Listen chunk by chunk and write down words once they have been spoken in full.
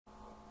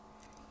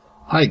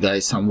Hi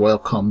guys, and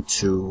welcome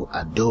to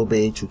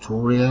Adobe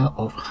tutorial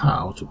of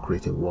how to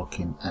create a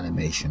working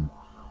animation.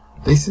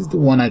 This is the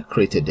one I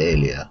created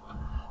earlier,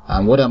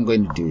 and what I'm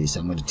going to do is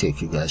I'm going to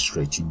take you guys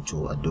straight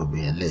into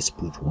Adobe and let's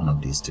put one of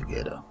these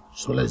together.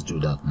 So let's do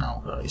that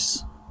now,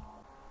 guys.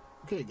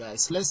 Okay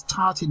guys, let's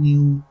start a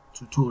new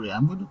tutorial.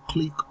 I'm going to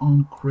click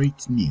on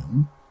create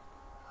new,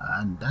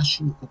 and that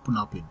should open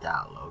up a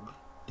dialog.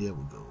 There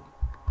we go.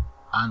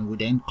 And we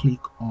then click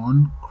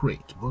on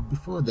create. But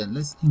before then,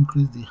 let's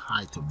increase the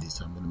height of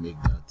this. I'm going to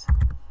make that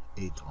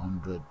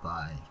 800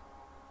 by,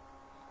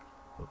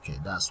 okay,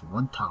 that's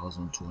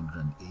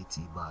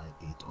 1280 by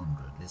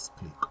 800. Let's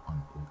click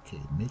on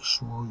OK. Make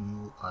sure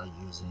you are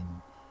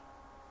using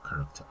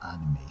character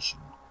animation.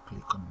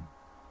 Click on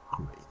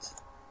create.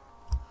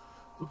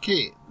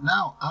 Okay,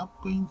 now I'm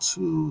going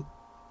to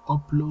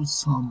upload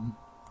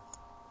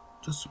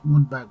just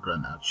one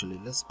background. Actually,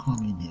 let's come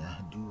in here.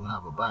 I do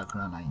have a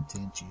background I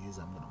intend to use.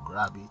 I'm going to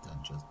grab it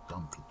and just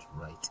dump it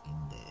right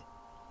in there.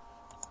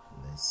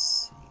 Let's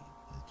see,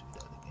 let's do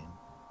that again.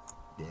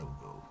 There we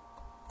go,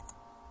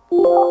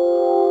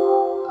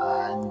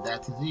 and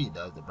that is it.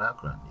 That's the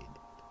background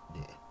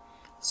there.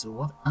 So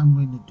what I'm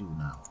going to do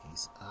now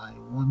is I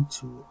want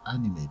to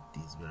animate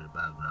this very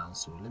background.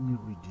 So let me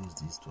reduce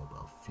this to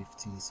about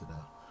 50 so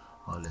that,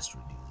 or let's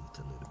reduce it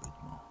a little bit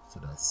more so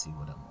that I see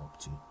what I'm up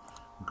to.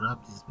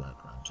 Grab this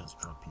background, just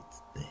drop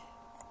it there.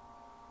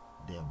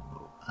 There we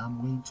go.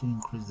 I'm going to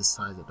increase the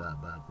size of that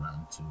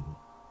background to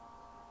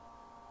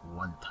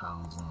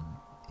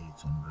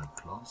 1800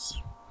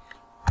 plus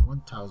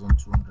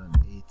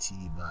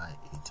 1280 by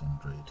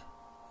 800.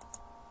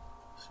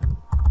 So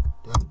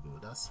there we go,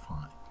 that's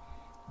fine.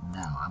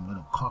 Now I'm going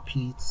to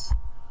copy it.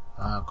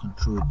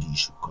 Control D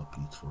should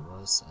copy it for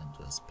us and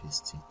just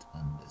paste it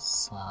on the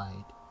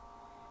side,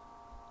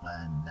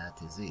 and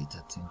that is it.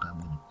 I think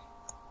I'm going to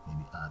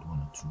maybe add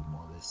one or two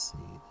more. Let's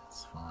see,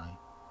 that's fine.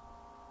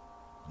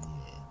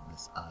 Yeah,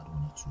 let's add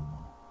one or two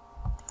more.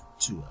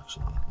 Two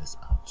actually, let's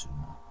add two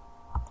more.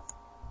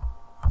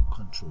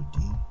 Control D,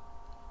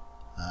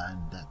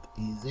 and that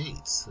is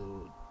it.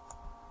 So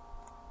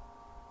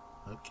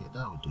okay,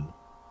 that will do.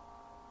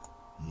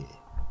 Yeah.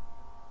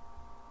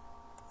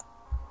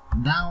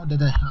 Now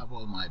that I have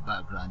all my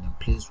background in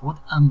place, what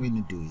I'm going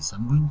to do is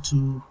I'm going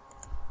to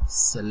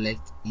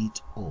select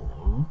it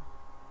all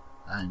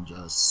and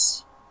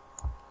just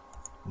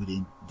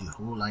within the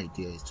whole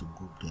idea is to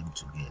group them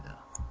together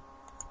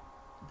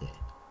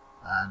there,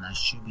 and I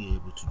should be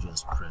able to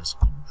just press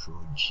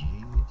Ctrl G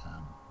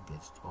and get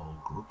it all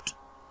grouped.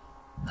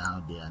 Now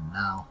they are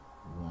now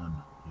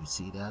one. You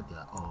see that they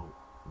are all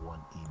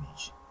one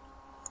image.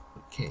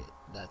 Okay,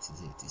 that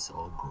is it. It's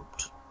all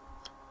grouped.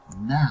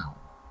 Now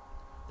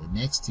the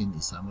next thing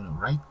is I'm going to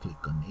right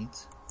click on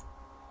it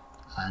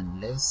and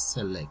let's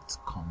select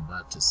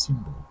convert to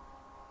symbol,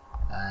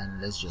 and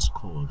let's just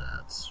call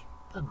that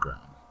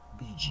background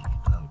BG.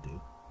 That'll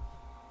do.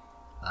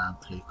 And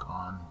click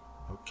on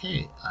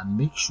OK, and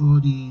make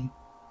sure the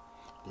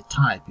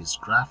type is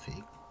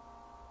graphic.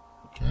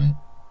 Okay,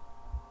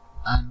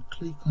 and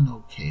click on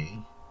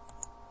OK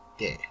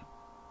there.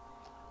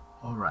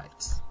 All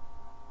right.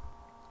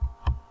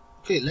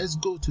 Okay, let's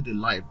go to the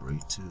library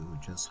to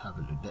just have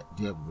a look.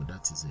 There we go.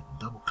 That is it.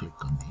 Double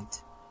click on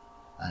it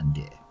and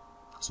there.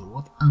 So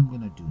what I'm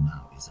going to do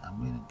now is I'm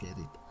going to get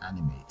it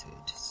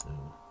animated. So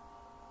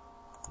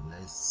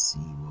let's see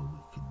what we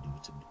can do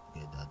to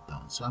get that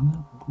done. So I'm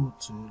going to go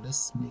to,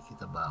 let's make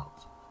it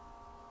about,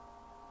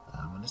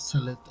 I'm going to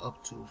select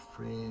up to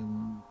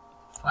frame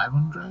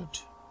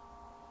 500.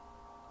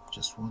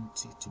 Just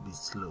want it to be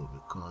slow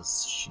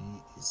because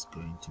she is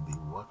going to be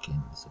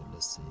working. So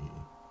let's say,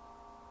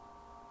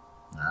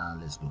 now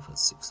let's go for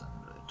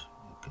 600.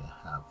 Okay,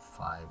 I have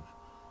 5.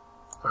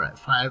 All right,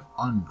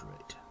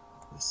 500.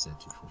 Let's set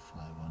it for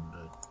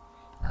 500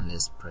 and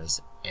let's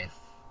press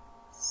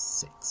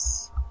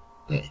F6.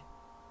 Okay,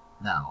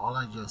 now all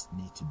I just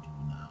need to do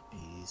now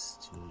is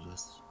to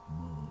just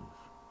move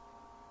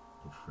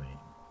the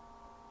frame.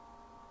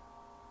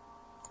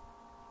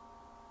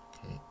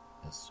 Okay,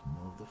 let's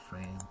move the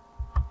frame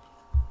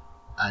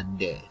and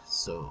there.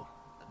 So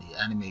the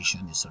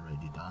animation is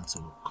already done.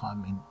 So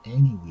come in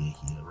anywhere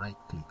here, right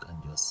click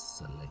and just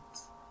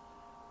select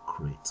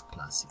create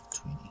classic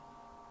 20,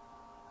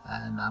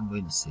 and I'm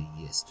going to say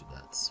yes to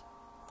that.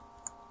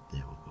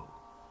 There we go.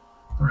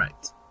 All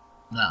right,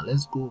 now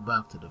let's go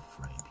back to the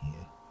frame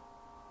here,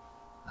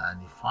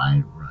 and if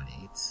I run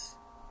it,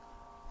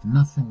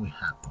 nothing will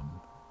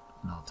happen,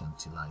 not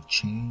until I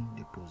change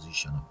the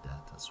position of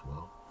that as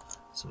well.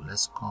 So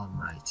let's come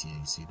right here.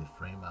 You see the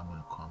frame, I'm going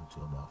to come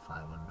to about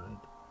 500.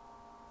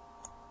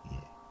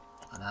 Yeah,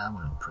 and I'm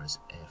going to press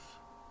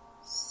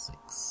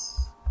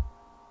F6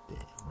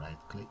 there, right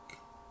click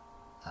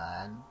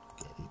and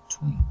get it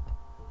twinned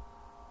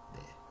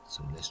there.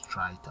 So let's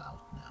try it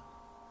out now.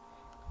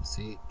 You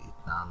see it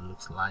now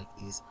looks like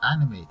it's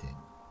animating.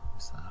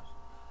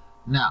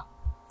 Now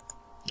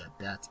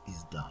that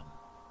is done,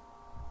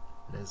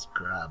 let's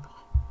grab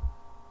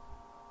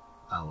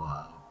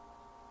our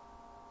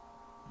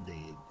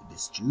the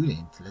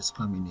student. Let's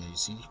come in here. You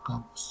see,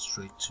 come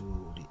straight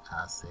to the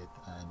asset,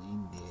 and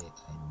in there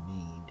I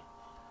need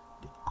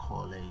the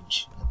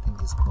college. I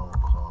think it's called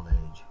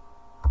college.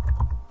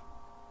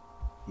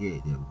 Yeah,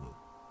 there we go.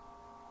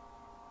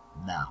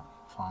 Now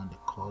found the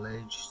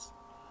college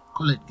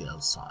girl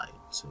side.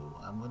 So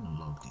I'm going to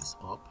lock this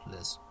up.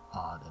 Let's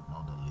add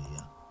another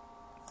layer.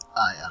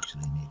 I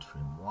actually need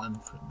frame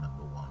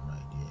number 1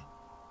 right there.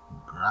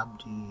 Grab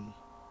the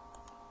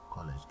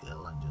college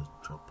girl and just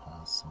drop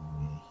her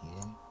somewhere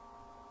here.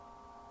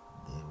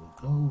 There we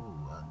go,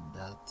 and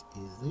that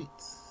is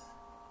it.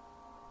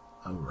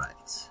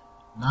 Alright,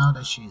 now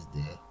that she's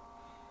there,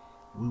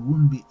 we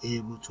won't be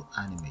able to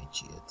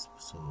animate yet.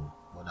 So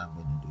what I'm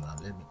going to do,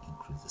 let me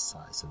increase the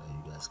size so that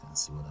you guys can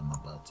see what I'm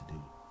about to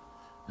do.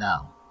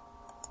 Now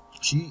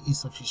she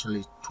is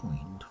officially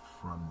twinned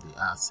from the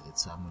asset,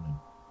 so I'm going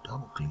to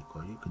double click,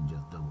 or you can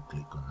just double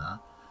click on that.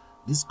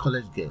 This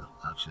college girl,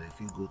 actually, if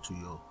you go to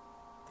your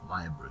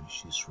library,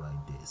 she's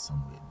right there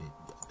somewhere.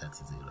 That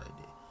is it right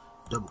there.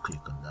 Double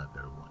click on that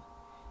very one.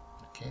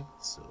 Okay,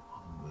 so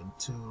I'm going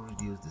to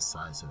reduce the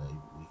size so that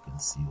we can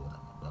see what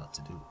I'm about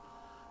to do.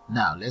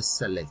 Now let's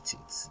select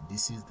it.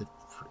 This is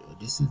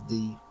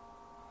the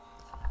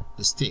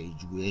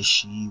stage where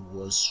she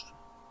was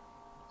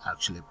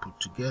actually put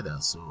together.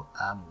 So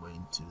I'm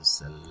going to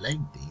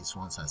select this.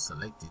 Once I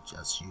select it,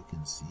 as you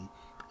can see,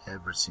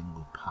 every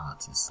single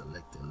part is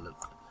selected.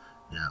 Look,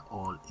 they are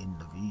all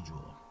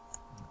individual.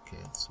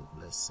 Okay, so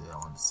let's say I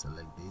want to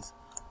select this.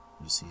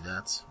 You see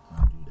that?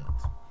 I'll do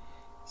that.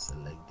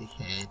 Select the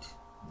head.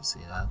 You see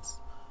that?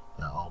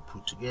 They are all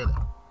put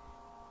together.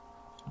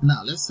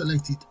 Now let's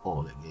select it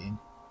all again.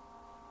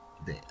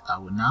 There. I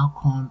will now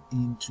come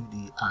into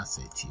the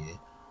asset here.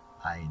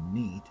 I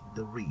need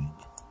the rig.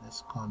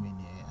 Let's come in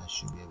here. I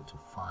should be able to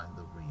find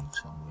the rig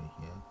somewhere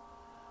here.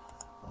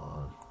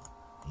 Or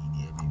in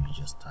here, maybe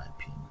just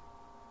type in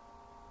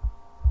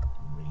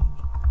rig.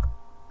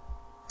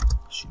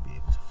 Should be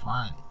able to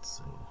find it.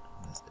 So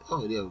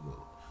oh, there we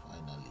go.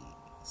 Finally.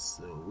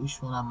 So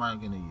which one am I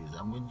going to use?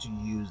 I'm going to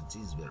use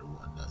this very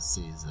one that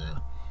says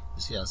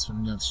you see, as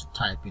soon as you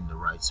type in the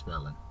right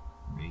spelling,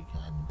 rig,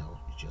 and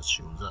it just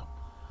shows up.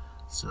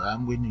 So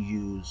I'm going to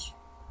use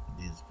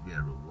this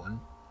very one.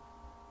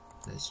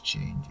 Let's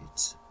change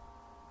it.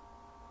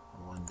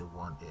 I want the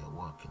one there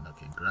working.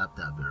 Okay, grab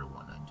that very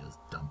one and just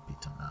dump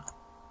it on that.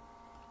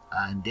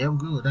 And there we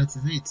go. That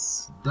is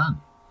it.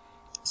 Done.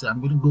 So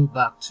I'm going to go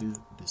back to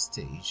the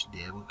stage.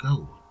 There we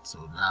go.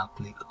 So now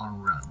click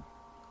on run.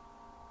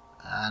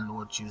 And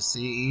what you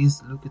see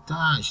is, look at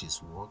her.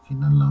 She's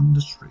walking along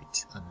the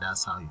street. And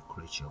that's how you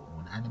create your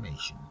own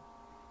animation.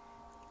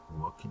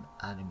 Working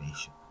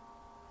animation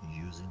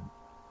using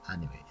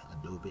Animate,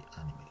 Adobe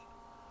Animate.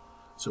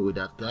 So with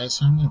that,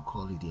 guys, I'm going to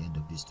call it the end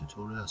of this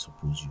tutorial. I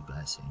suppose you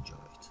guys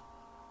enjoy it.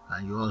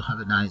 And you all have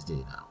a nice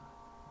day now.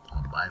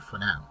 And bye for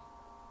now.